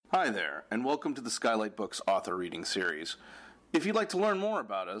Hi there, and welcome to the Skylight Books author reading series. If you'd like to learn more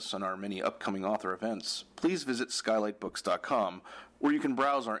about us and our many upcoming author events, please visit skylightbooks.com, where you can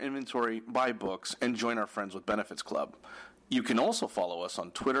browse our inventory, buy books, and join our Friends with Benefits Club. You can also follow us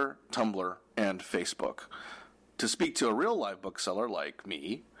on Twitter, Tumblr, and Facebook. To speak to a real live bookseller like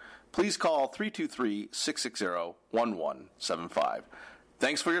me, please call 323-660-1175.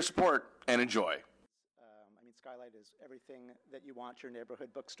 Thanks for your support, and enjoy. Skylight is everything that you want your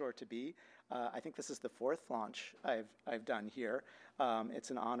neighborhood bookstore to be. I think this is the fourth launch I've done here. It's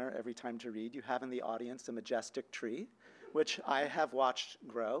an honor every time to read. You have in the audience a majestic tree, which I have watched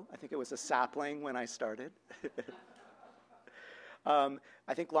grow. I think it was a sapling when I started. I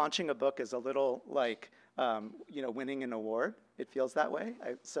think launching a book is a little like winning an award. It feels that way.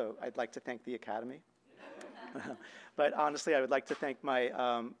 So I'd like to thank the Academy. But honestly, I would like to thank my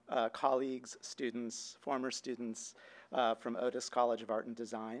colleagues, students, former students from Otis College of Art and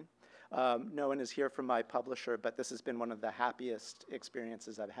Design. No one is here from my publisher, but this has been one of the happiest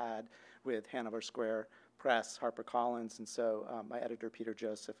experiences I've had with Hanover Square Press, HarperCollins, and so my editor, Peter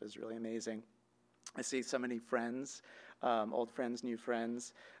Joseph, is really amazing. I see so many friends, old friends, new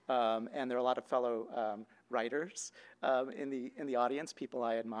friends, and there are a lot of fellow writers in the audience, people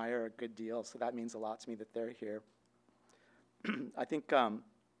I admire a good deal, so that means a lot to me that they're here. I think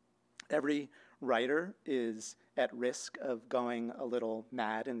every writer is at risk of going a little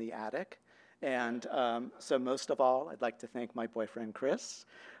mad in the attic, and so most of all, I'd like to thank my boyfriend, Chris,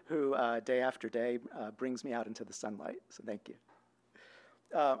 who day after day brings me out into the sunlight, so thank you.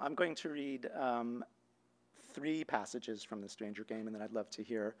 I'm going to read 3 passages from The Stranger Game, and then I'd love to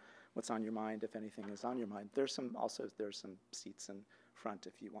hear what's on your mind, if anything is on your mind. There's some seats in front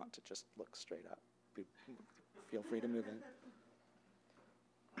if you want to just look straight up. Feel free to move in.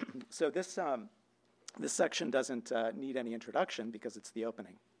 So this section doesn't need any introduction because it's the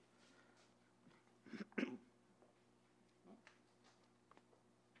opening.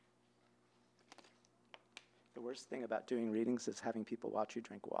 The worst thing about doing readings is having people watch you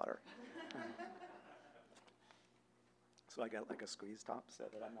drink water. So I got like a squeeze top so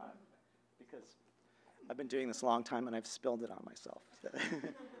that I'm not, because I've been doing this a long time and I've spilled it on myself.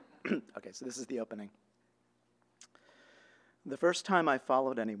 Okay, so this is the opening. The first time I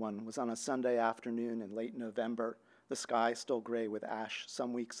followed anyone was on a Sunday afternoon in late November, the sky still gray with ash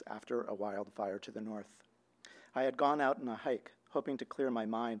some weeks after a wildfire to the north. I had gone out on a hike, hoping to clear my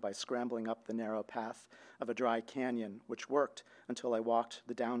mind by scrambling up the narrow path of a dry canyon, which worked until I walked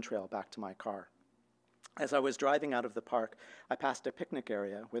the down trail back to my car. As I was driving out of the park, I passed a picnic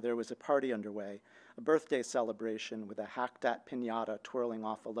area where there was a party underway, a birthday celebration with a hacked-at piñata twirling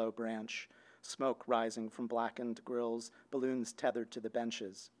off a low branch, smoke rising from blackened grills, balloons tethered to the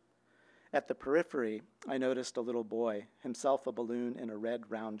benches. At the periphery, I noticed a little boy, himself a balloon in a red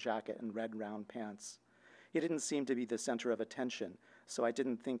round jacket and red round pants. He didn't seem to be the center of attention, so I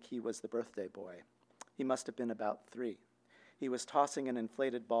didn't think he was the birthday boy. He must have been about 3. He was tossing an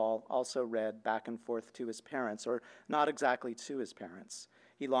inflated ball, also red, back and forth to his parents, or not exactly to his parents.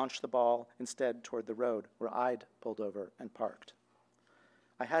 He launched the ball instead toward the road, where I'd pulled over and parked.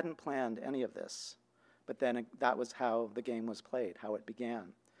 I hadn't planned any of this, but then that was how the game was played, how it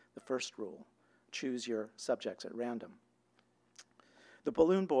began. The first rule, choose your subjects at random. The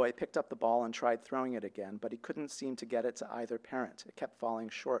balloon boy picked up the ball and tried throwing it again, but he couldn't seem to get it to either parent. It kept falling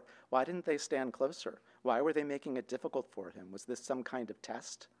short. Why didn't they stand closer? Why were they making it difficult for him? Was this some kind of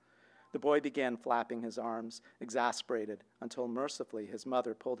test? The boy began flapping his arms, exasperated, until mercifully his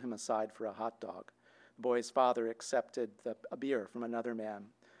mother pulled him aside for a hot dog. The boy's father accepted a beer from another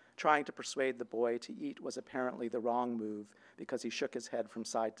man. Trying to persuade the boy to eat was apparently the wrong move because he shook his head from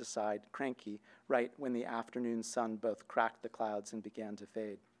side to side, cranky, right when the afternoon sun both cracked the clouds and began to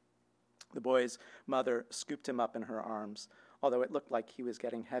fade. The boy's mother scooped him up in her arms, although it looked like he was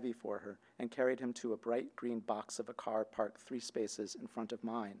getting heavy for her, and carried him to a bright green box of a car parked 3 spaces in front of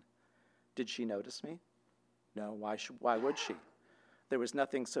mine. Did she notice me? No, why would she? There was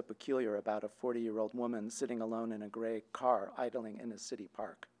nothing so peculiar about a 40-year-old woman sitting alone in a gray car idling in a city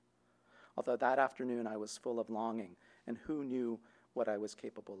park. Although that afternoon I was full of longing, and who knew what I was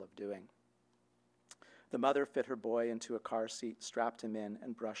capable of doing. The mother fit her boy into a car seat, strapped him in,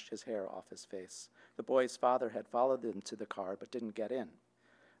 and brushed his hair off his face. The boy's father had followed them to the car but didn't get in.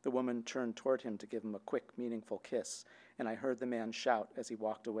 The woman turned toward him to give him a quick, meaningful kiss, and I heard the man shout as he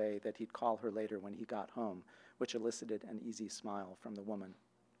walked away that he'd call her later when he got home, which elicited an easy smile from the woman.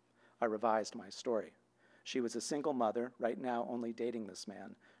 I revised my story. She was a single mother, right now only dating this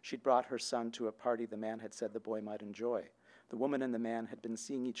man. She'd brought her son to a party the man had said the boy might enjoy. The woman and the man had been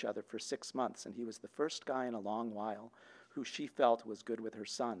seeing each other for 6 months, and he was the first guy in a long while who she felt was good with her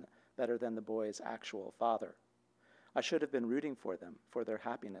son, better than the boy's actual father. I should have been rooting for them, for their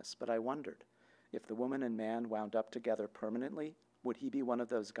happiness, but I wondered, if the woman and man wound up together permanently, would he be one of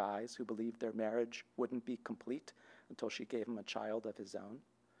those guys who believed their marriage wouldn't be complete until she gave him a child of his own?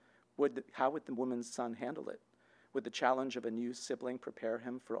 How would the woman's son handle it? Would the challenge of a new sibling prepare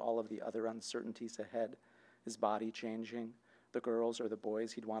him for all of the other uncertainties ahead? His body changing, the girls or the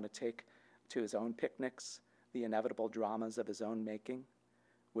boys he'd want to take to his own picnics, the inevitable dramas of his own making?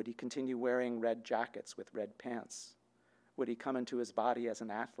 Would he continue wearing red jackets with red pants? Would he come into his body as an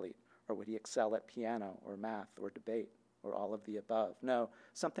athlete, or would he excel at piano or math or debate or all of the above? No,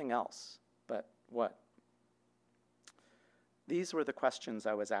 something else. But what? These were the questions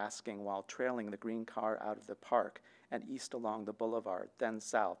I was asking while trailing the green car out of the park and east along the boulevard, then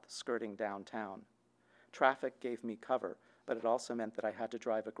south, skirting downtown. Traffic gave me cover, but it also meant that I had to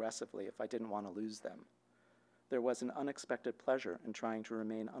drive aggressively if I didn't want to lose them. There was an unexpected pleasure in trying to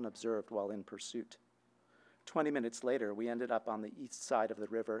remain unobserved while in pursuit. 20 minutes later, we ended up on the east side of the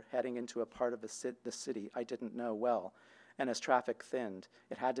river, heading into a part of the city I didn't know well, and as traffic thinned,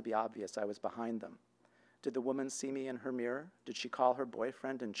 it had to be obvious I was behind them. Did the woman see me in her mirror? Did she call her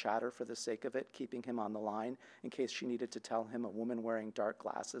boyfriend and chatter for the sake of it, keeping him on the line in case she needed to tell him a woman wearing dark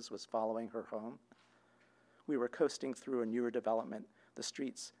glasses was following her home? We were coasting through a newer development, the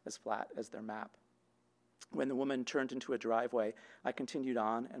streets as flat as their map. When the woman turned into a driveway, I continued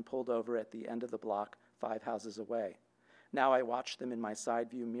on and pulled over at the end of the block, 5 houses away. Now I watched them in my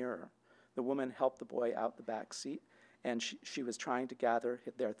side view mirror. The woman helped the boy out the back seat, and she was trying to gather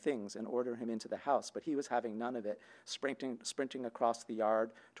their things and order him into the house, but he was having none of it, sprinting across the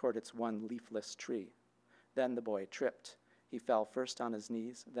yard toward its one leafless tree. Then the boy tripped. He fell first on his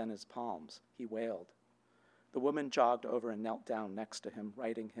knees, then his palms. He wailed. The woman jogged over and knelt down next to him,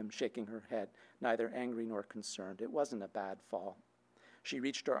 righting him, shaking her head, neither angry nor concerned. It wasn't a bad fall. She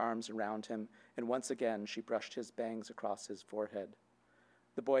reached her arms around him, and once again she brushed his bangs across his forehead.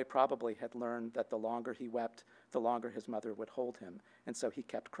 The boy probably had learned that the longer he wept, the longer his mother would hold him, and so he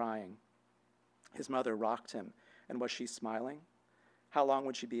kept crying. His mother rocked him, and was she smiling? How long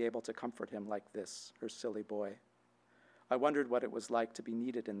would she be able to comfort him like this, her silly boy? I wondered what it was like to be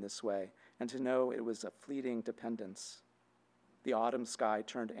needed in this way, and to know it was a fleeting dependence. The autumn sky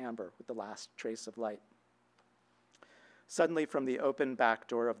turned amber with the last trace of light. Suddenly, from the open back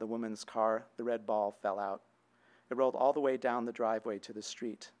door of the woman's car, the red ball fell out. It rolled all the way down the driveway to the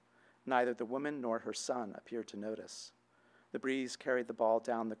street. Neither the woman nor her son appeared to notice. The breeze carried the ball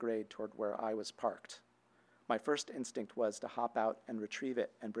down the grade toward where I was parked. My first instinct was to hop out and retrieve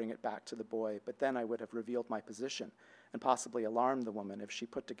it and bring it back to the boy, but then I would have revealed my position and possibly alarmed the woman if she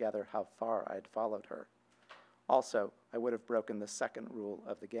put together how far I had followed her. Also, I would have broken the second rule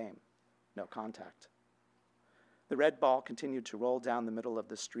of the game: no contact. The red ball continued to roll down the middle of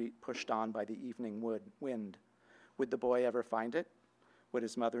the street, pushed on by the evening wind. Would the boy ever find it? Would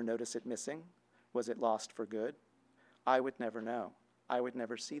his mother notice it missing? Was it lost for good? I would never know. I would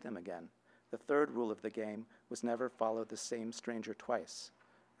never see them again. The third rule of the game was never follow the same stranger twice,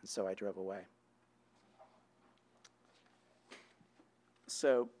 and so I drove away.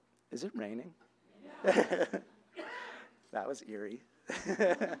 So, is it raining? That was eerie.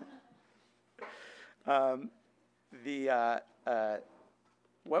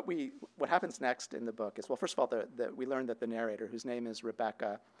 What happens next in the book is, well, first of all, we learn that the narrator, whose name is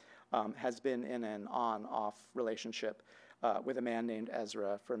Rebecca, has been in an on-off relationship with a man named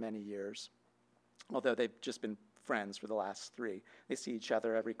Ezra for many years, although they've just been friends for the last 3. They see each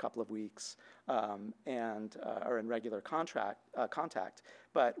other every couple of weeks and are in regular contact.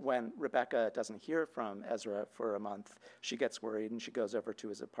 But when Rebecca doesn't hear from Ezra for a month, she gets worried and she goes over to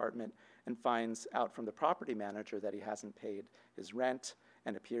his apartment and finds out from the property manager that he hasn't paid his rent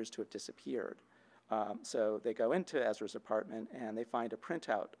and appears to have disappeared. So they go into Ezra's apartment and they find a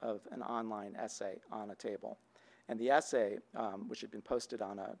printout of an online essay on a table. And the essay, which had been posted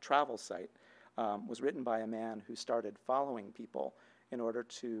on a travel site, was written by a man who started following people in order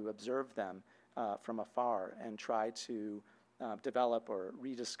to observe them from afar and try to develop or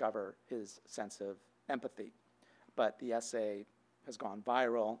rediscover his sense of empathy. But the essay has gone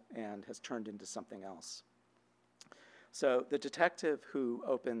viral and has turned into something else. So the detective who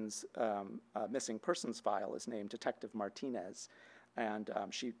opens a missing persons file is named Detective Martinez, and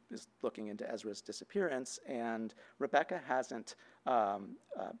she is looking into Ezra's disappearance, and Rebecca hasn't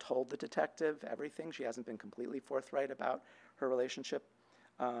told the detective everything. She hasn't been completely forthright about her relationship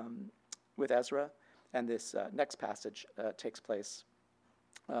with Ezra, and this next passage takes place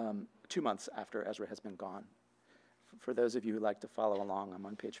 2 months after Ezra has been gone. For those of you who like to follow along, I'm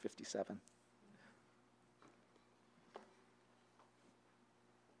on page 57.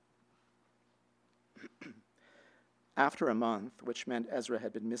 After a month, which meant Ezra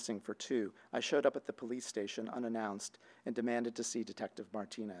had been missing for 2, I showed up at the police station unannounced and demanded to see Detective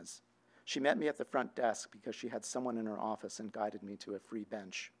Martinez. She met me at the front desk because she had someone in her office and guided me to a free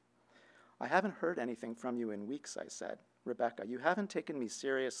bench. "I haven't heard anything from you in weeks," I said. "Rebecca, you haven't taken me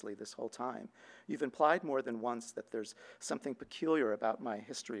seriously this whole time. You've implied more than once that there's something peculiar about my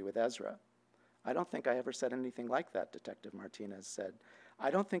history with Ezra." "I don't think I ever said anything like that," Detective Martinez said.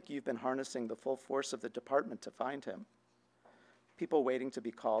 "I don't think you've been harnessing the full force of the department to find him." People waiting to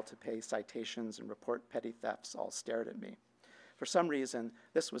be called to pay citations and report petty thefts all stared at me. For some reason,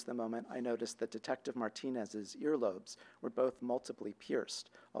 this was the moment I noticed that Detective Martinez's earlobes were both multiply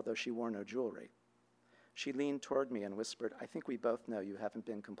pierced, although she wore no jewelry. She leaned toward me and whispered, "I think we both know you haven't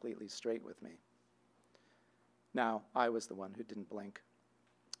been completely straight with me." Now, I was the one who didn't blink.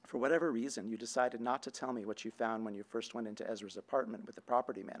 "For whatever reason, you decided not to tell me what you found when you first went into Ezra's apartment with the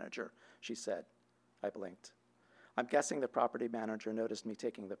property manager," she said. I blinked. "I'm guessing the property manager noticed me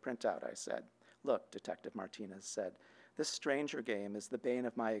taking the printout," I said. "Look," Detective Martinez said, "this stranger game is the bane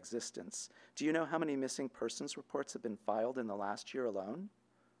of my existence. Do you know how many missing persons reports have been filed in the last year alone?"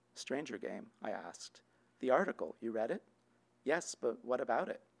 "Stranger game?" I asked. "The article, you read it?" "Yes, but what about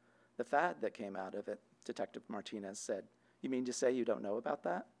it?" "The fad that came out of it," Detective Martinez said. "You mean to say you don't know about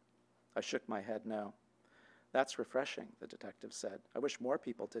that?" I shook my head no. "That's refreshing," the detective said. "I wish more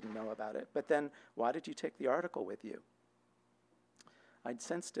people didn't know about it. But then, why did you take the article with you?" I'd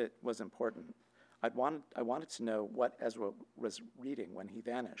sensed it was important. I wanted to know what Ezra was reading when he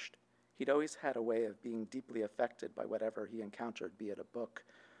vanished. He'd always had a way of being deeply affected by whatever he encountered, be it a book,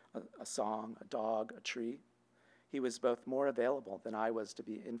 a song, a dog, a tree. He was both more available than I was to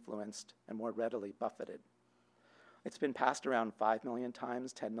be influenced and more readily buffeted. "It's been passed around 5 million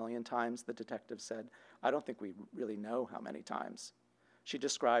times, 10 million times," the detective said. "I don't think we really know how many times." She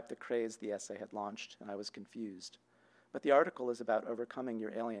described the craze the essay had launched, and I was confused. "But the article is about overcoming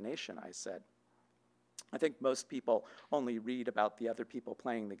your alienation," I said. "I think most people only read about the other people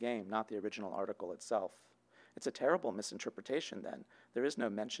playing the game, not the original article itself." "It's a terrible misinterpretation, then. There is no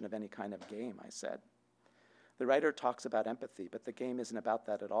mention of any kind of game," I said. "The writer talks about empathy, but the game isn't about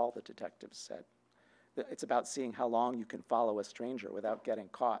that at all," the detective said. "It's about seeing how long you can follow a stranger without getting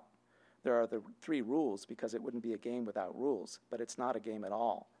caught. There are the 3 rules because it wouldn't be a game without rules, but it's not a game at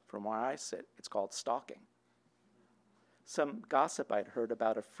all. From where I sit, it's called stalking." Some gossip I'd heard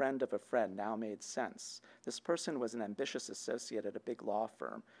about a friend of a friend now made sense. This person was an ambitious associate at a big law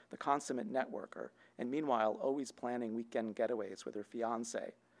firm, the consummate networker, and meanwhile always planning weekend getaways with her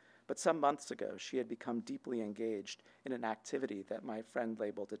fiancé. But some months ago, she had become deeply engaged in an activity that my friend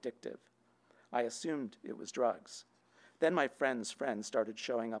labeled addictive. I assumed it was drugs. Then my friend's friend started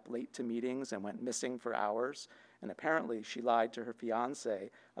showing up late to meetings and went missing for hours, and apparently she lied to her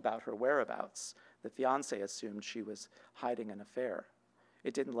fiancé about her whereabouts. The fiancé assumed she was hiding an affair.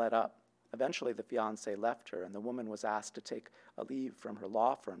 It didn't let up. Eventually, the fiancé left her, and the woman was asked to take a leave from her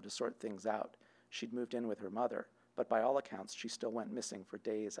law firm to sort things out. She'd moved in with her mother, but by all accounts, she still went missing for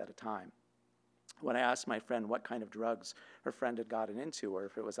days at a time. When I asked my friend what kind of drugs her friend had gotten into, or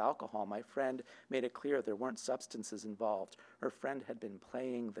if it was alcohol, my friend made it clear there weren't substances involved. Her friend had been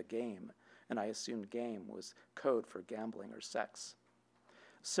playing the game, and I assumed game was code for gambling or sex.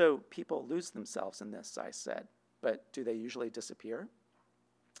 "So people lose themselves in this," I said. "But do they usually disappear?"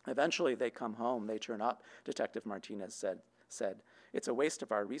 "Eventually they come home, they turn up," Detective Martinez said. "It's a waste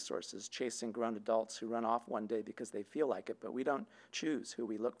of our resources chasing grown adults who run off one day because they feel like it, but we don't choose who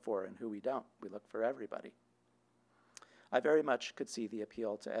we look for and who we don't. We look for everybody." I very much could see the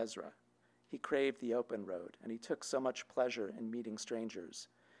appeal to Ezra. He craved the open road, and he took so much pleasure in meeting strangers.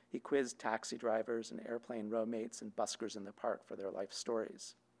 He quizzed taxi drivers and airplane row-mates and buskers in the park for their life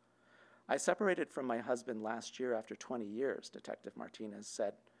stories. "I separated from my husband last year after 20 years, Detective Martinez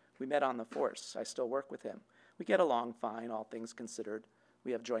said. "We met on the force. I still work with him. We get along fine, all things considered.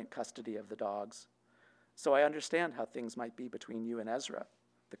 We have joint custody of the dogs. So I understand how things might be between you and Ezra.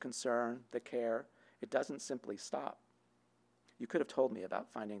 The concern, the care, it doesn't simply stop. You could have told me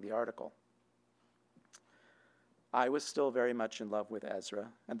about finding the article." I was still very much in love with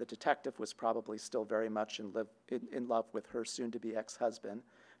Ezra, and the detective was probably still very much in love with her soon-to-be ex-husband,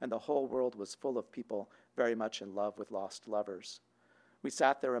 and the whole world was full of people very much in love with lost lovers. We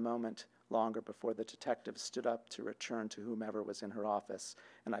sat there a moment longer before the detective stood up to return to whomever was in her office,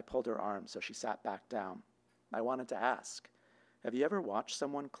 and I pulled her arm so she sat back down. I wanted to ask, "Have you ever watched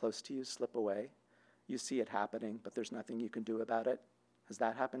someone close to you slip away? You see it happening, but there's nothing you can do about it. Has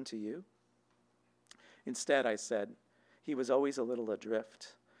that happened to you?" Instead, I said, "He was always a little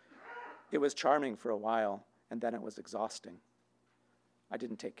adrift. It was charming for a while, and then it was exhausting. I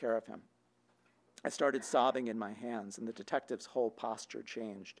didn't take care of him." I started sobbing in my hands, and the detective's whole posture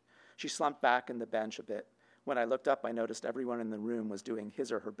changed. She slumped back in the bench a bit. When I looked up, I noticed everyone in the room was doing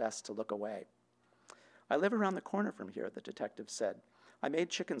his or her best to look away. I live around the corner from here, the detective said. I made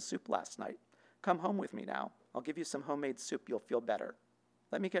chicken soup last night. Come home with me now. I'll give you some homemade soup. You'll feel better.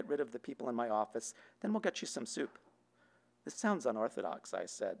 Let me get rid of the people in my office, then we'll get you some soup. This sounds unorthodox, I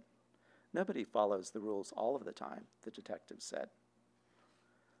said. Nobody follows the rules all of the time, the detective said.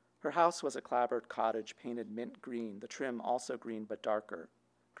 Her house was a clapboard cottage painted mint green, the trim also green but darker.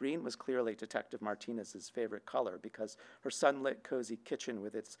 Green was clearly Detective Martinez's favorite color because her sunlit, cozy kitchen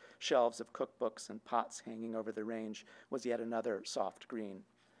with its shelves of cookbooks and pots hanging over the range was yet another soft green.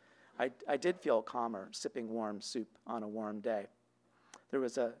 I did feel calmer, sipping warm soup on a warm day. There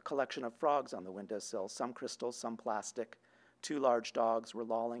was a collection of frogs on the windowsill, some crystal, some plastic. 2 large dogs were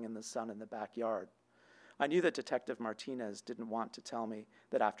lolling in the sun in the backyard. I knew that Detective Martinez didn't want to tell me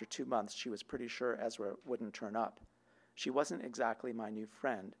that after 2 months she was pretty sure Ezra wouldn't turn up. She wasn't exactly my new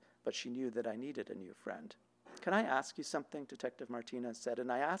friend, but she knew that I needed a new friend. Can I ask you something, Detective Martinez said,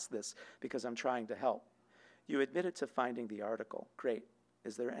 and I ask this because I'm trying to help. You admitted to finding the article. Great.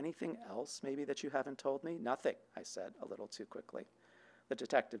 Is there anything else maybe that you haven't told me? Nothing, I said, a little too quickly. The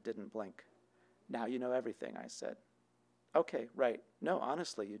detective didn't blink. Now you know everything, I said. Okay, right. No,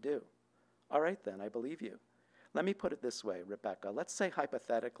 honestly, you do. All right then, I believe you. Let me put it this way, Rebecca. Let's say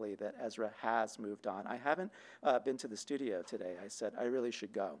hypothetically that Ezra has moved on. I haven't been to the studio today, I said. I really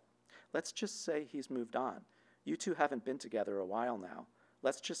should go. Let's just say he's moved on. You two haven't been together a while now.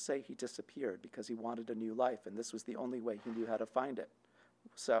 Let's just say he disappeared because he wanted a new life, and this was the only way he knew how to find it.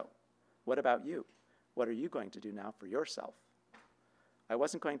 So, what about you? What are you going to do now for yourself? I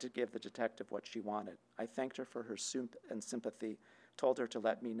wasn't going to give the detective what she wanted. I thanked her for her soup and sympathy, told her to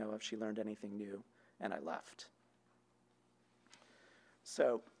let me know if she learned anything new, and I left.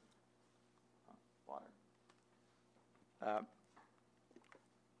 So,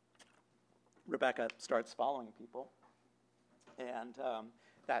 Rebecca starts following people, and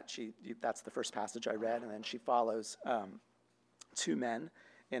that's the first passage I read, and then she follows 2 men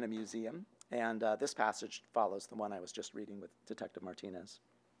in a museum, and this passage follows the one I was just reading with Detective Martinez.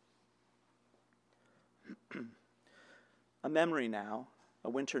 A memory now, a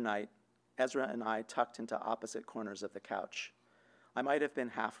winter night, Ezra and I tucked into opposite corners of the couch. I might have been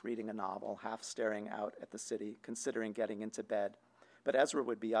half reading a novel, half staring out at the city, considering getting into bed, but Ezra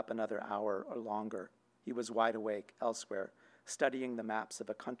would be up another hour or longer. He was wide awake elsewhere, studying the maps of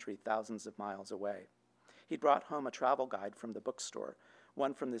a country thousands of miles away. He'd brought home a travel guide from the bookstore,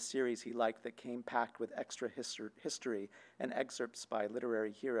 one from the series he liked that came packed with extra history and excerpts by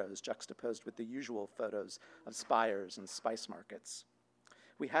literary heroes juxtaposed with the usual photos of spires and spice markets.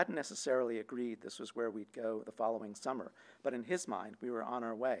 We hadn't necessarily agreed this was where we'd go the following summer, but in his mind we were on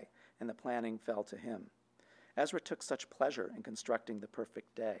our way, and the planning fell to him. Ezra took such pleasure in constructing the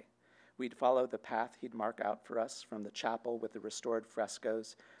perfect day. We'd follow the path he'd mark out for us, from the chapel with the restored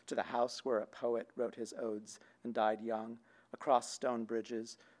frescoes to the house where a poet wrote his odes and died young, across stone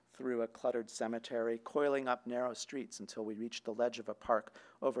bridges, through a cluttered cemetery, coiling up narrow streets until we reached the ledge of a park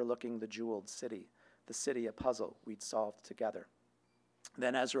overlooking the jeweled city, the city a puzzle we'd solved together.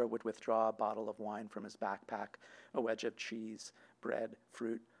 Then Ezra would withdraw a bottle of wine from his backpack, a wedge of cheese, bread,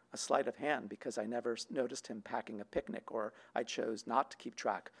 fruit, a sleight of hand because I never noticed him packing a picnic, or I chose not to keep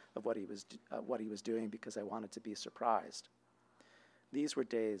track of what he was doing because I wanted to be surprised. These were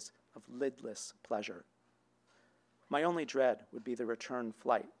days of lidless pleasure. My only dread would be the return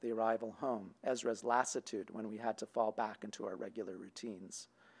flight, the arrival home, Ezra's lassitude when we had to fall back into our regular routines.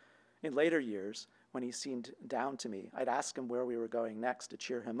 In later years, when he seemed down to me, I'd ask him where we were going next to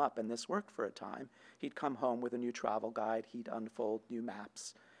cheer him up, and this worked for a time. He'd come home with a new travel guide, he'd unfold new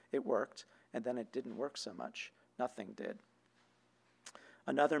maps. It worked, and then it didn't work so much. Nothing did.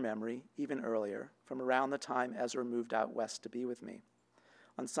 Another memory, even earlier, from around the time Ezra moved out west to be with me.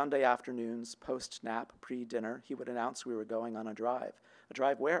 On Sunday afternoons, post-nap, pre-dinner, he would announce we were going on a drive. A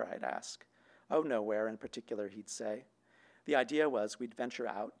drive where, I'd ask. Oh, nowhere in particular, he'd say. The idea was we'd venture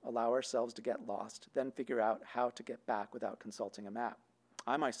out, allow ourselves to get lost, then figure out how to get back without consulting a map.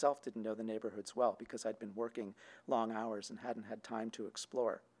 I myself didn't know the neighborhoods well because I'd been working long hours and hadn't had time to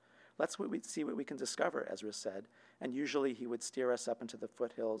explore. Let's see what we can discover, Ezra said, and usually he would steer us up into the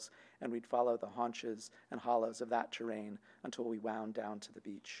foothills, and we'd follow the haunches and hollows of that terrain until we wound down to the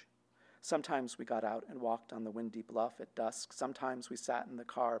beach. Sometimes we got out and walked on the windy bluff at dusk. Sometimes we sat in the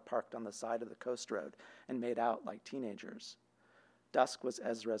car parked on the side of the coast road and made out like teenagers. Dusk was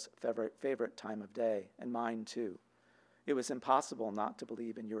Ezra's favorite time of day, and mine too. It was impossible not to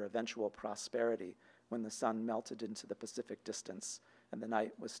believe in your eventual prosperity when the sun melted into the Pacific distance and the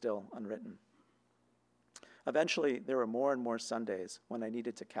night was still unwritten. Eventually, there were more and more Sundays when I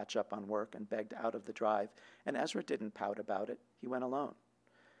needed to catch up on work and begged out of the drive, and Ezra didn't pout about it. He went alone.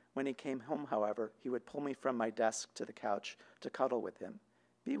 When he came home, however, he would pull me from my desk to the couch to cuddle with him.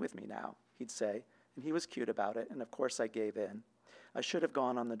 "Be with me now," he'd say, and he was cute about it, and of course I gave in. I should have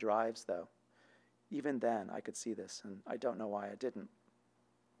gone on the drives, though. Even then, I could see this, and I don't know why I didn't.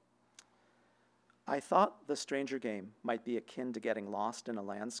 I thought the stranger game might be akin to getting lost in a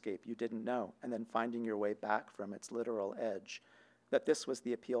landscape you didn't know and then finding your way back from its literal edge, that this was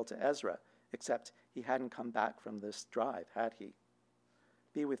the appeal to Ezra, except he hadn't come back from this drive, had he?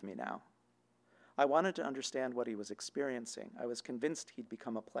 Be with me now. I wanted to understand what he was experiencing. I was convinced he'd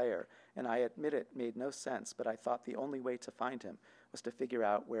become a player, and I admit it made no sense, but I thought the only way to find him was to figure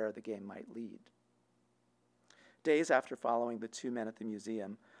out where the game might lead. Days after following the two men at the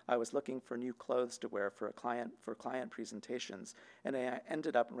museum, I was looking for new clothes to wear for client presentations, and I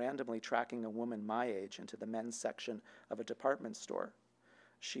ended up randomly tracking a woman my age into the men's section of a department store.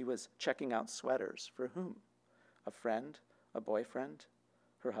 She was checking out sweaters. For whom? A friend? A boyfriend?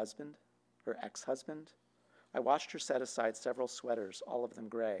 Her husband? Her ex-husband? I watched her set aside several sweaters, all of them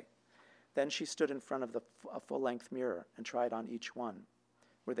gray. Then she stood in front of a full-length mirror and tried on each one.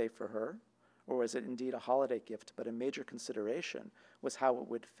 Were they for her? Or was it indeed a holiday gift, but a major consideration was how it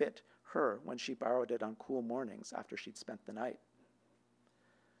would fit her when she borrowed it on cool mornings after she'd spent the night?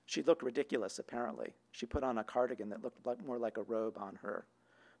 She looked ridiculous, apparently. She put on a cardigan that looked more like a robe on her.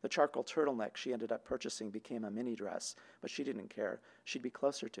 The charcoal turtleneck she ended up purchasing became a mini dress, but she didn't care. She'd be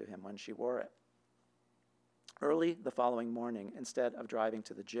closer to him when she wore it. Early the following morning, instead of driving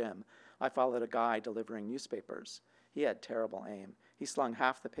to the gym, I followed a guy delivering newspapers. He had terrible aim. He slung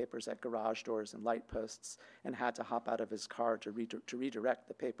half the papers at garage doors and light posts and had to hop out of his car to redirect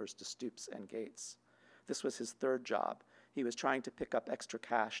the papers to stoops and gates. This was his third job. He was trying to pick up extra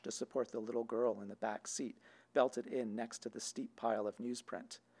cash to support the little girl in the back seat, belted in next to the steep pile of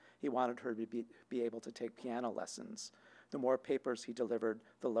newsprint. He wanted her to be able to take piano lessons. The more papers he delivered,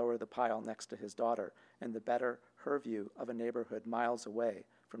 the lower the pile next to his daughter, and the better her view of a neighborhood miles away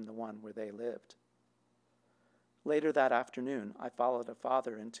from the one where they lived. Later that afternoon, I followed a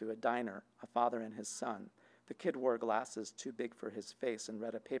father into a diner, a father and his son. The kid wore glasses too big for his face and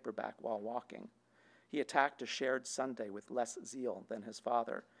read a paperback while walking. He attacked a shared Sunday with less zeal than his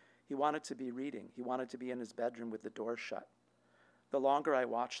father. He wanted to be reading. He wanted to be in his bedroom with the door shut. The longer I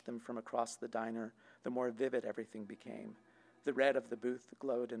watched them from across the diner, the more vivid everything became. The red of the booth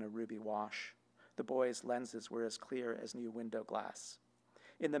glowed in a ruby wash. The boy's lenses were as clear as new window glass.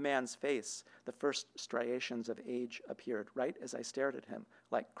 In the man's face, the first striations of age appeared right as I stared at him,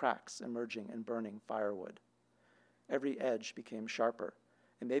 like cracks emerging in burning firewood. Every edge became sharper,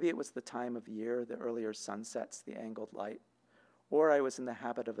 and maybe it was the time of year, the earlier sunsets, the angled light, or I was in the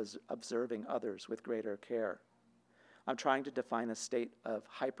habit of observing others with greater care. I'm trying to define a state of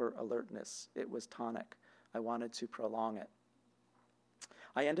hyper-alertness. It was tonic. I wanted to prolong it.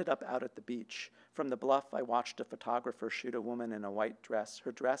 I ended up out at the beach. From the bluff, I watched a photographer shoot a woman in a white dress,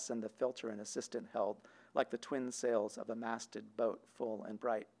 her dress and the filter an assistant held, like the twin sails of a masted boat, full and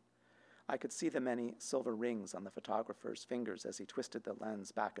bright. I could see the many silver rings on the photographer's fingers as he twisted the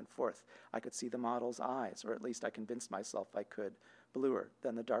lens back and forth. I could see the model's eyes, or at least I convinced myself I could, bluer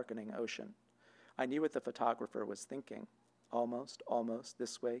than the darkening ocean. I knew what the photographer was thinking. Almost,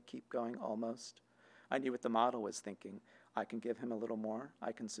 this way, keep going, almost. I knew what the model was thinking. I can give him a little more.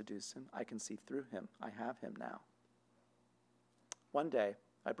 I can seduce him. I can see through him. I have him now. One day,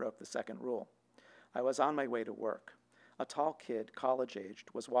 I broke the second rule. I was on my way to work. A tall kid, college-aged,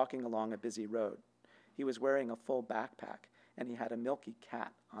 was walking along a busy road. He was wearing a full backpack, and he had a milky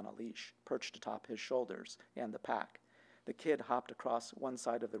cat on a leash perched atop his shoulders and the pack. The kid hopped across one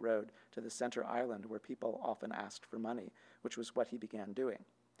side of the road to the center island where people often asked for money, which was what he began doing.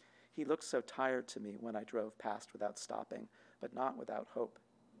 He looked so tired to me when I drove past without stopping, but not without hope.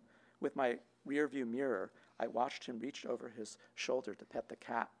 With my rearview mirror, I watched him reach over his shoulder to pet the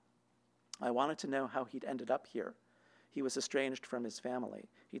cat. I wanted to know how he'd ended up here. He was estranged from his family.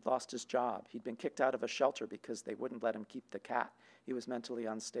 He'd lost his job. He'd been kicked out of a shelter because they wouldn't let him keep the cat. He was mentally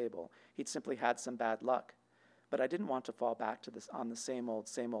unstable. He'd simply had some bad luck. But I didn't want to fall back to this on the same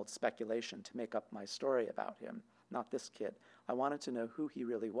old speculation to make up my story about him. Not this kid. I wanted to know who he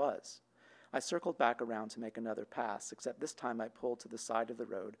really was. I circled back around to make another pass, except this time I pulled to the side of the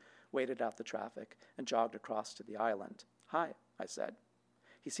road, waited out the traffic, and jogged across to the island. "Hi," I said.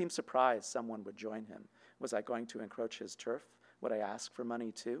 He seemed surprised someone would join him. Was I going to encroach his turf? Would I ask for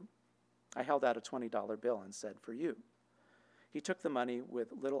money too? I held out a $20 bill and said, "For you." He took the money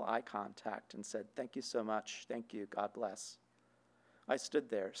with little eye contact and said, "Thank you so much. Thank you. God bless." I stood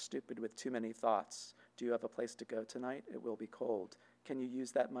there, stupid with too many thoughts, Do you have a place to go tonight? It will be cold. Can you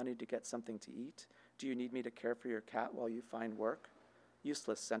use that money to get something to eat? Do you need me to care for your cat while you find work?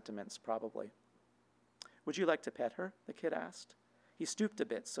 Useless sentiments, probably. Would you like to pet her? The kid asked. He stooped a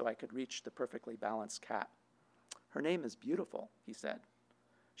bit so I could reach the perfectly balanced cat. Her name is Beautiful, he said.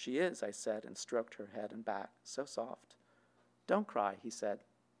 She is, I said, and stroked her head and back, so soft. Don't cry, he said.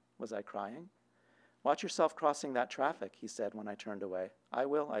 Was I crying? Watch yourself crossing that traffic, he said when I turned away. I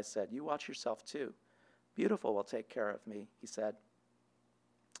will, I said. You watch yourself too. Beautiful will take care of me, he said.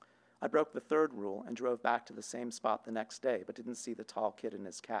 I broke the third rule and drove back to the same spot the next day, but didn't see the tall kid and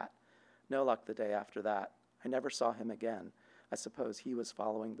his cat. No luck the day after that. I never saw him again. I suppose he was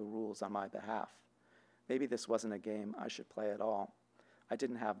following the rules on my behalf. Maybe this wasn't a game I should play at all. I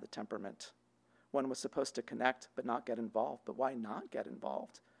didn't have the temperament. One was supposed to connect but not get involved, but why not get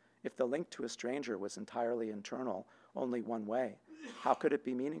involved? If the link to a stranger was entirely internal, only one way, how could it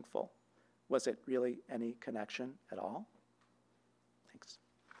be meaningful? Was it really any connection at all? Thanks.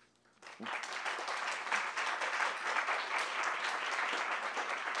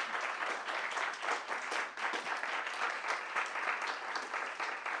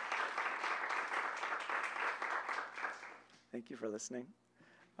 Thank you for listening.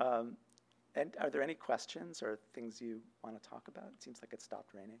 And are there any questions or things you want to talk about? It seems like it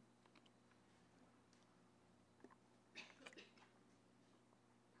stopped raining.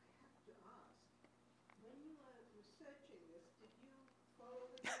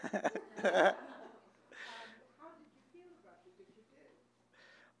 How did you feel about it if you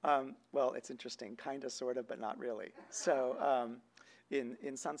did? Well, it's interesting, kind of, sort of, but not really. So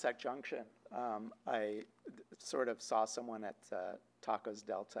in Sunset Junction, I sort of saw someone at Tacos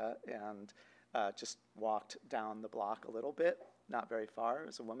Delta and just walked down the block a little bit, not very far. It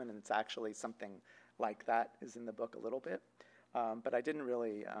was a woman, and it's actually something like that is in the book a little bit. But I didn't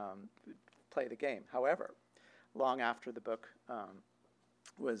really play the game. However, long after the book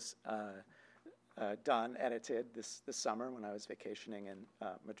was done, edited this summer when I was vacationing in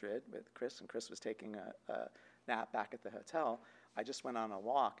Madrid with Chris, and Chris was taking a nap back at the hotel, I just went on a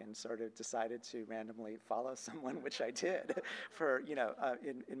walk and sort of decided to randomly follow someone, which I did for,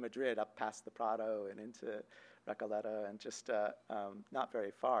 in Madrid, up past the Prado and into Recoleta, and just not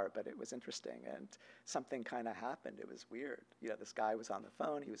very far, but it was interesting. And something kind of happened. It was weird. This guy was on the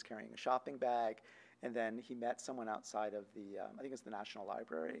phone. He was carrying a shopping bag. And then he met someone outside of the, I think it was the National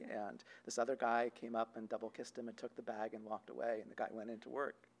Library, and this other guy came up and double kissed him and took the bag and walked away, and the guy went into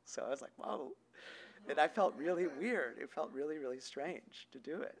work. So I was like, whoa. And I felt really weird. It felt really, really strange to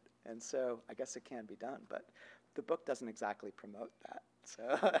do it. And so I guess it can be done, but the book doesn't exactly promote that,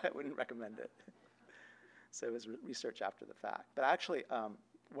 so I wouldn't recommend it. So it was research after the fact. But actually,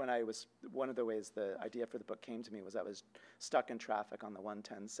 one of the ways the idea for the book came to me was I was stuck in traffic on the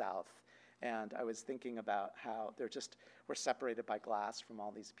 110 South, and I was thinking about how we're separated by glass from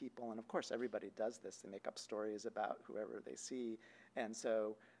all these people. And of course, everybody does this. They make up stories about whoever they see. And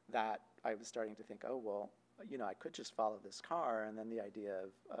so that I was starting to think, oh, well, I could just follow this car. And then the idea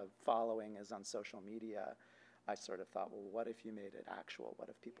of following is on social media. I sort of thought, well, what if you made it actual? What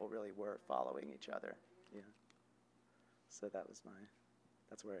if people really were following each other? Yeah. So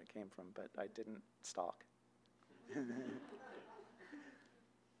that's where it came from. But I didn't stalk.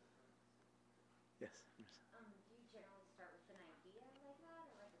 Yes. Do you generally start with an idea like that,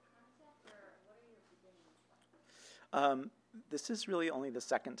 or like a concept, or what are your beginnings like? This is really only the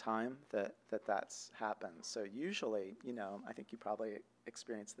second time that's happened. So usually, I think you probably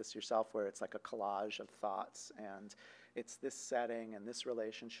experienced this yourself, where it's like a collage of thoughts, and it's this setting and this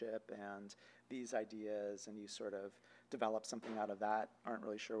relationship and these ideas, and you sort of develop something out of that, aren't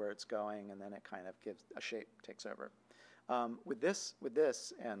really sure where it's going, and then it kind of gives a shape, takes over. With this,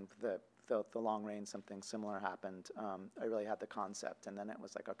 and the Long Rain, something similar happened. I really had the concept, and then it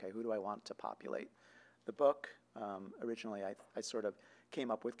was like, okay, who do I want to populate the book? Originally, I sort of came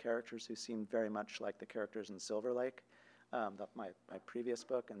up with characters who seemed very much like the characters in Silver Lake, my previous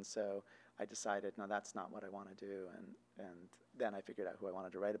book, and so I decided, no, that's not what I want to do, and then I figured out who I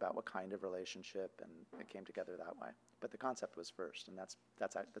wanted to write about, what kind of relationship, and it came together that way. But the concept was first, and that's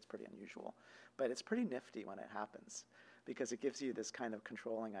pretty unusual. But it's pretty nifty when it happens, because it gives you this kind of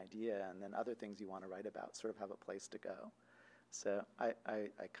controlling idea, and then other things you want to write about sort of have a place to go. So I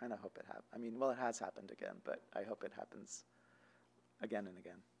kind of hope it happens. I mean, well, it has happened again, but I hope it happens again and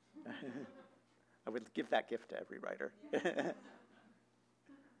again. I would give that gift to every writer.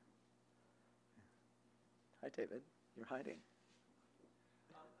 Hi, David. You're hiding.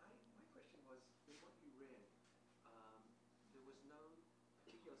 My question was, in what you read, there was no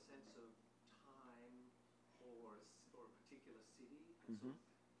particular sense of time or a particular city. And Mm-hmm.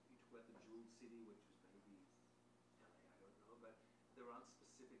 you talk about the jeweled city, which was maybe there aren't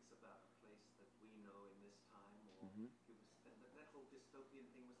specifics about a place that we know in this time, or Mhm. it was that whole dystopian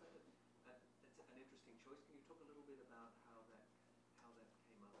thing. Was that that's an interesting choice? Can you talk a little bit about how that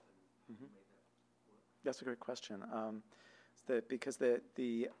came up and how you made that work? That's a great question. Because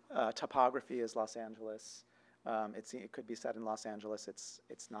the topography is Los Angeles. It could be set in Los Angeles.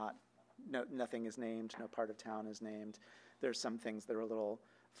 It's not. Nothing is named. No part of town is named. There's some things that are a little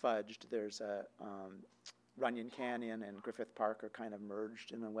fudged. There's a Runyon Canyon and Griffith Park are kind of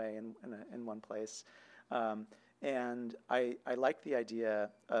merged in a way in one place. And I like the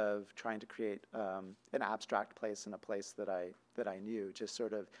idea of trying to create an abstract place in a place that I knew, just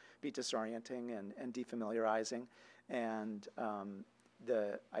sort of be disorienting and defamiliarizing. And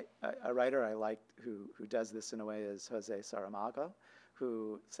a writer I like who does this in a way is Jose Saramago,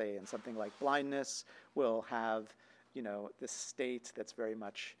 who, say, in something like Blindness, will have, this state that's very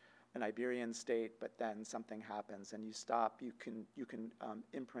much an Iberian state, but then something happens and you stop. You can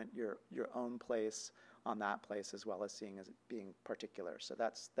imprint your own place on that place as well as seeing as it being particular. So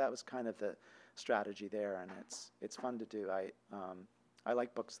that was kind of the strategy there, and it's fun to do. I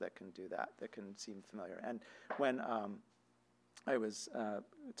like books that can do that can seem familiar. And when I was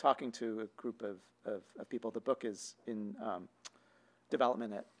talking to a group of people, the book is in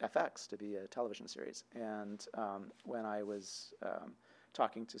development at FX to be a television series. And when I was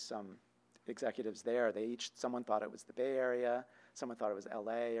talking to some executives there, someone thought it was the Bay Area, someone thought it was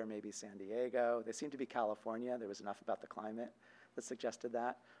LA or maybe San Diego. They seemed to be California. There was enough about the climate that suggested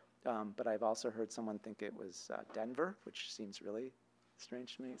that. But I've also heard someone think it was Denver, which seems really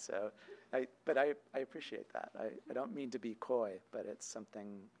strange to me. So, I appreciate that. I don't mean to be coy, but it's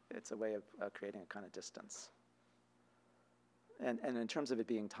a way of creating a kind of distance. And in terms of it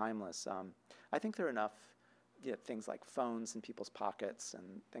being timeless, I think there are enough things like phones in people's pockets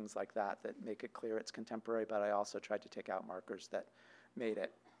and things like that make it clear it's contemporary, but I also tried to take out markers that made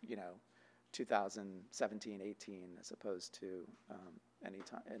it, 2017, 18, as opposed to any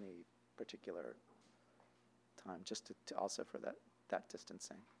particular time, just to also for that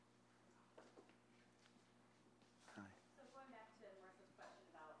distancing. Hi. So going back to Marissa's question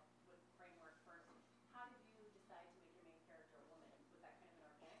about with framework first, how did you decide to make your main character a woman? Was that kind of an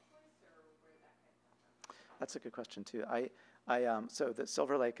organic choice, or where did that kind of come from? That's a good question too. So the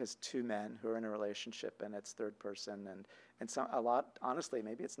Silver Lake is two men who are in a relationship, and it's third person, and honestly,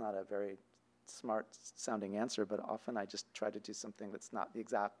 maybe it's not a very smart sounding answer, but often I just try to do something that's not the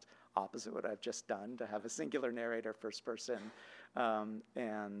exact opposite of what I've just done, to have a singular narrator, first person. I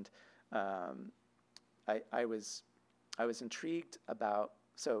was intrigued about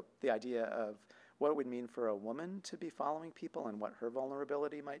the idea of what it would mean for a woman to be following people and what her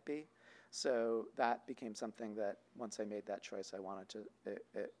vulnerability might be. So that became something that once I made that choice, I wanted to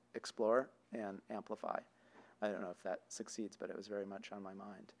explore and amplify. I don't know if that succeeds, but it was very much on my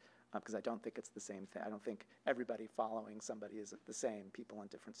mind. Because I don't think it's the same thing. I don't think everybody following somebody is the same. People in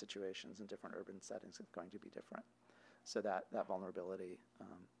different situations and different urban settings is going to be different. So that vulnerability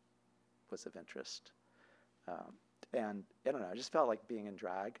was of interest. And I don't know, I just felt like being in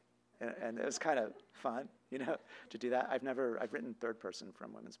drag. And it was kind of fun, to do that. I've written third person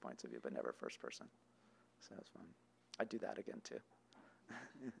from women's points of view, but never first person. So it was fun. I'd do that again too.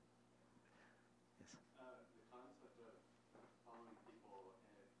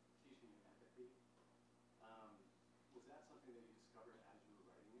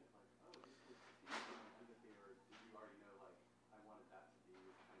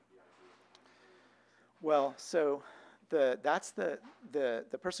 Well, so that's the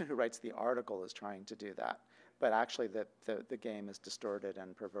person who writes the article is trying to do that, but actually the game is distorted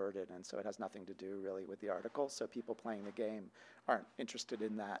and perverted, and so it has nothing to do really with the article. So people playing the game aren't interested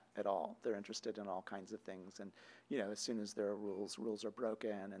in that at all. They're interested in all kinds of things, and as soon as there are rules are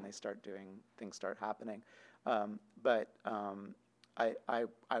broken, and they start doing things start happening. But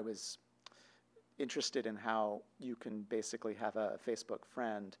I was interested in how you can basically have a Facebook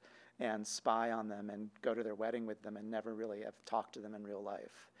friend and spy on them and go to their wedding with them and never really have talked to them in real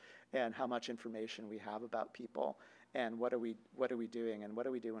life, and how much information we have about people, and what are we doing, and what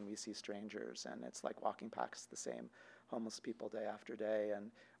do we do when we see strangers, and it's like walking past the same homeless people day after day,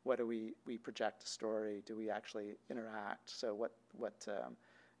 and what do we project a story, do we actually interact, so what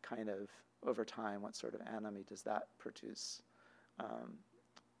kind of over time, what sort of enemy does that produce?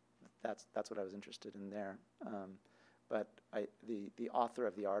 That's what I was interested in there. But the author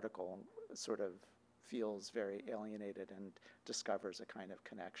of the article sort of feels very alienated and discovers a kind of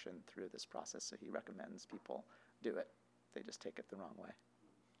connection through this process. So he recommends people do it. They just take it the wrong way.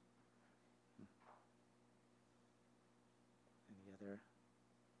 Any other?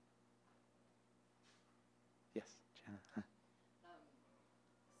 Yes, Jana.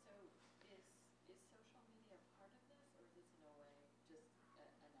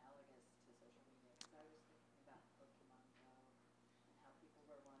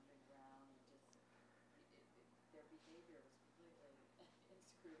 behavior was completely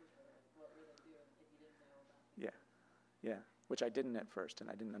inscrutable. What were they doing if you didn't know about it? Yeah, yeah. Which I didn't at first, and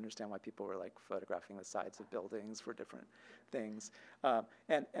I didn't understand why people were like photographing the sides of buildings for different things.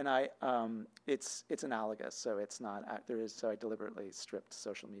 It's analogous, so it's not. So I deliberately stripped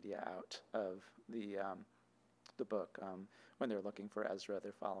social media out of the book. When they're looking for Ezra,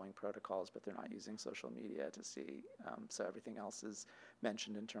 they're following protocols, but they're not using social media to see. So everything else is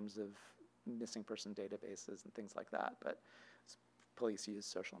mentioned in terms of missing person databases and things like that. But police use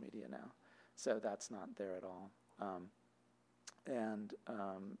social media now, so that's not there at all.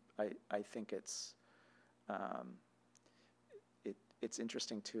 I think it's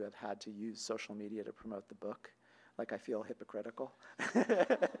interesting to have had to use social media to promote the book. Like, I feel hypocritical.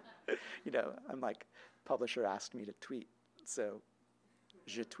 I'm like, publisher asked me to tweet, so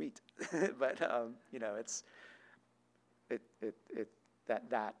je tweet. But it's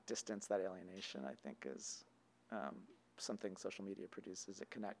that distance, that alienation, I think, is something social media produces.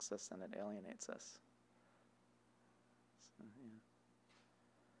 It connects us and it alienates us. So,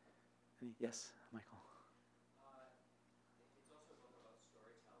 yeah. Yes, Michael. It's also a book about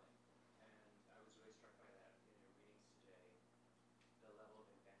storytelling, and I was really struck by that in your readings today, the level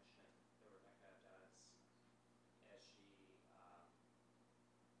of invention that Rebecca does as she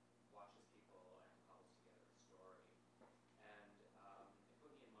watches people and cobbles together a story. And it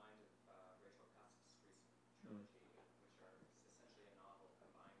put me in mind of Rachel Cusk's recent trilogy, which are essentially a novel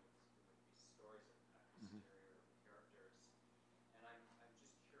combined with these stories of exterior characters. And I'm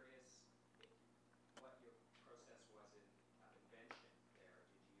just curious what your process was in invention there.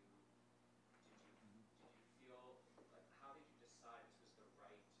 Did you feel like, how did you decide this was the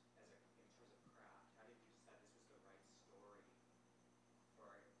right, in terms of craft, how did you decide this was the right story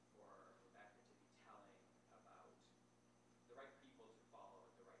for Rebecca to be telling about, the right people to follow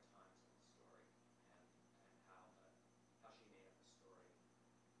at the right times in the story, and how she made up the story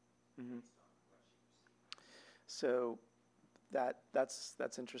based on what she perceived? So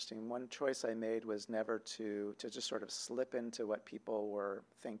that's interesting. One choice I made was never to just sort of slip into what people were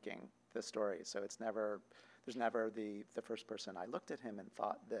thinking, the story. So there's never the first person. I looked at him and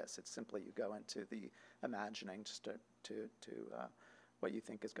thought this. It's simply you go into the imagining just to what you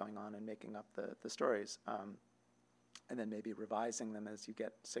think is going on and making up the stories. And then maybe revising them as you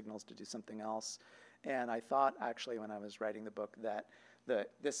get signals to do something else. And I thought, actually, when I was writing the book, that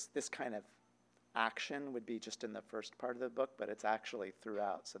this kind of action would be just in the first part of the book, but it's actually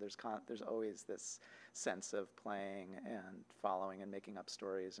throughout. So there's always this sense of playing and following and making up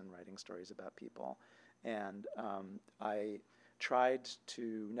stories and writing stories about people. And I tried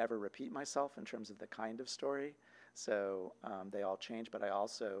to never repeat myself in terms of the kind of story. So they all change, but I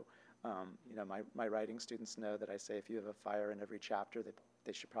also, my writing students know that I say if you have a fire in every chapter,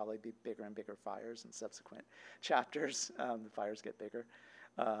 they should probably be bigger and bigger fires in subsequent chapters. The fires get bigger.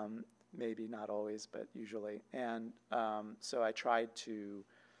 Maybe not always, but usually. And so I tried to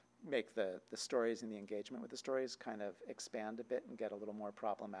make the stories and the engagement with the stories kind of expand a bit and get a little more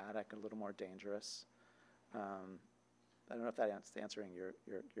problematic, a little more dangerous. I don't know if that's answering your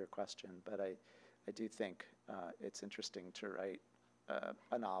question, but I do think it's interesting to write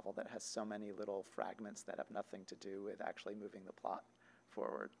a novel that has so many little fragments that have nothing to do with actually moving the plot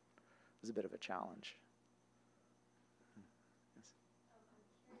forward. It was a bit of a challenge. Yes. I'm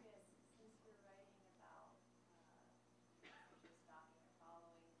curious, since you're writing about essentially stalking or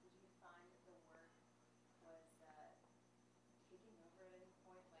following, did you find that the work was taking over at any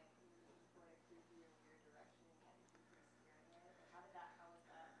point, like moving toward a creepy or weird direction and you had to keep re-steering it? Or how was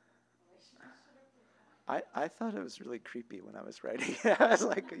that relationship with that? I thought it was really creepy when I was writing. I was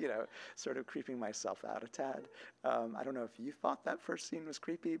like, sort of creeping myself out a tad. I don't know if you thought that first scene was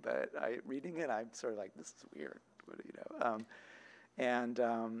creepy, but reading it, I'm sort of like, this is weird,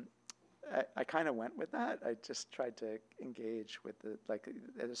 I kind of went with that. I just tried to engage with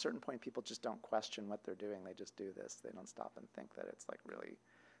at a certain point, people just don't question what they're doing. They just do this. They don't stop and think that it's like really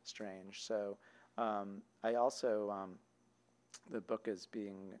strange. So I also, the book is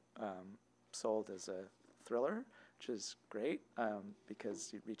being sold as a thriller, which is great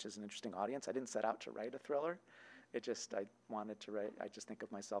because it reaches an interesting audience. I didn't set out to write a thriller. I wanted to write, I just think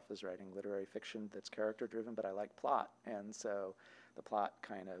of myself as writing literary fiction that's character driven, but I like plot. And so the plot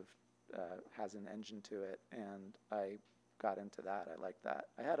kind of has an engine to it, and I got into that. I like that.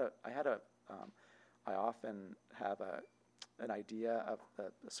 I often have an idea of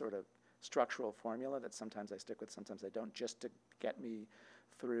a sort of structural formula that sometimes I stick with, sometimes I don't, just to get me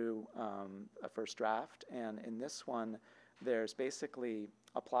through a first draft. And in this one, there's basically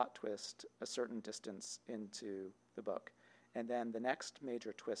a plot twist a certain distance into the book. And then the next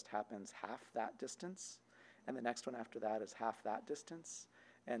major twist happens half that distance. and the next one after that is half that distance.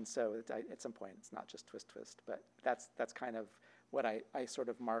 And so at some point, it's not just twist, twist, but that's kind of what I sort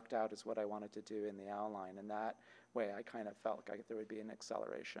of marked out as what I wanted to do in the outline. And that way, I kind of felt like there would be an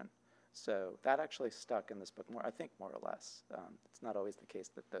acceleration. So that actually stuck in this book more, I think, more or less. It's not always the case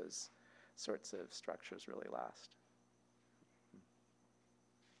that those sorts of structures really last.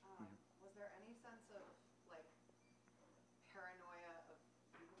 Was there any sense of, like, paranoia of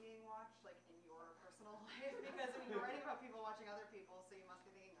you being watched, like, in your personal life? Because, I mean, you're writing about people watching other people, so you must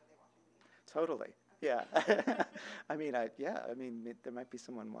be thinking, are they watching me? Totally. Yeah. I mean, there might be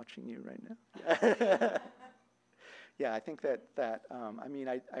someone watching you right now. Yeah. Yeah, I think that I mean,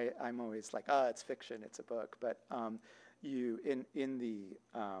 I'm always like, it's fiction, it's a book, but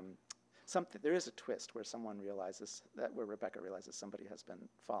there is a twist where where Rebecca realizes somebody has been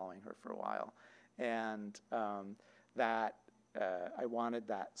following her for a while, and that I wanted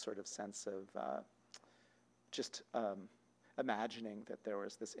that sort of sense of just imagining that there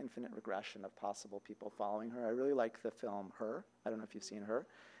was this infinite regression of possible people following her. I really like the film Her. I don't know if you've seen Her,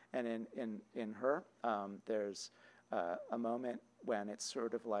 and in Her, there's a moment when it's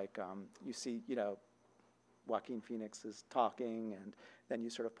sort of like you see, Joaquin Phoenix is talking, and then you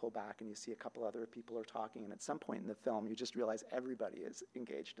sort of pull back and you see a couple other people are talking, and at some point in the film, you just realize everybody is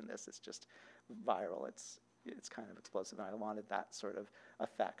engaged in this. It's just viral. It's kind of explosive, and I wanted that sort of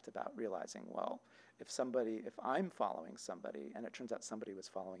effect about realizing, well, if I'm following somebody, and it turns out somebody was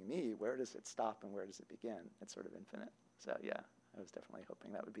following me, where does it stop and where does it begin? It's sort of infinite. So yeah, I was definitely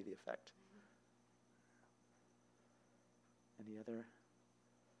hoping that would be the effect. Any other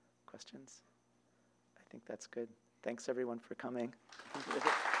questions? I think that's good. Thanks, everyone, for coming.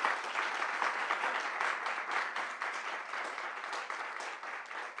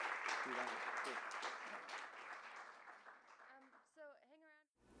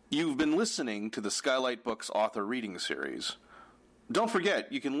 You've been listening to the Skylight Books author reading series. Don't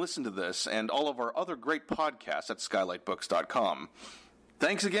forget, you can listen to this and all of our other great podcasts at skylightbooks.com.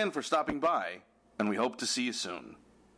 Thanks again for stopping by, and we hope to see you soon.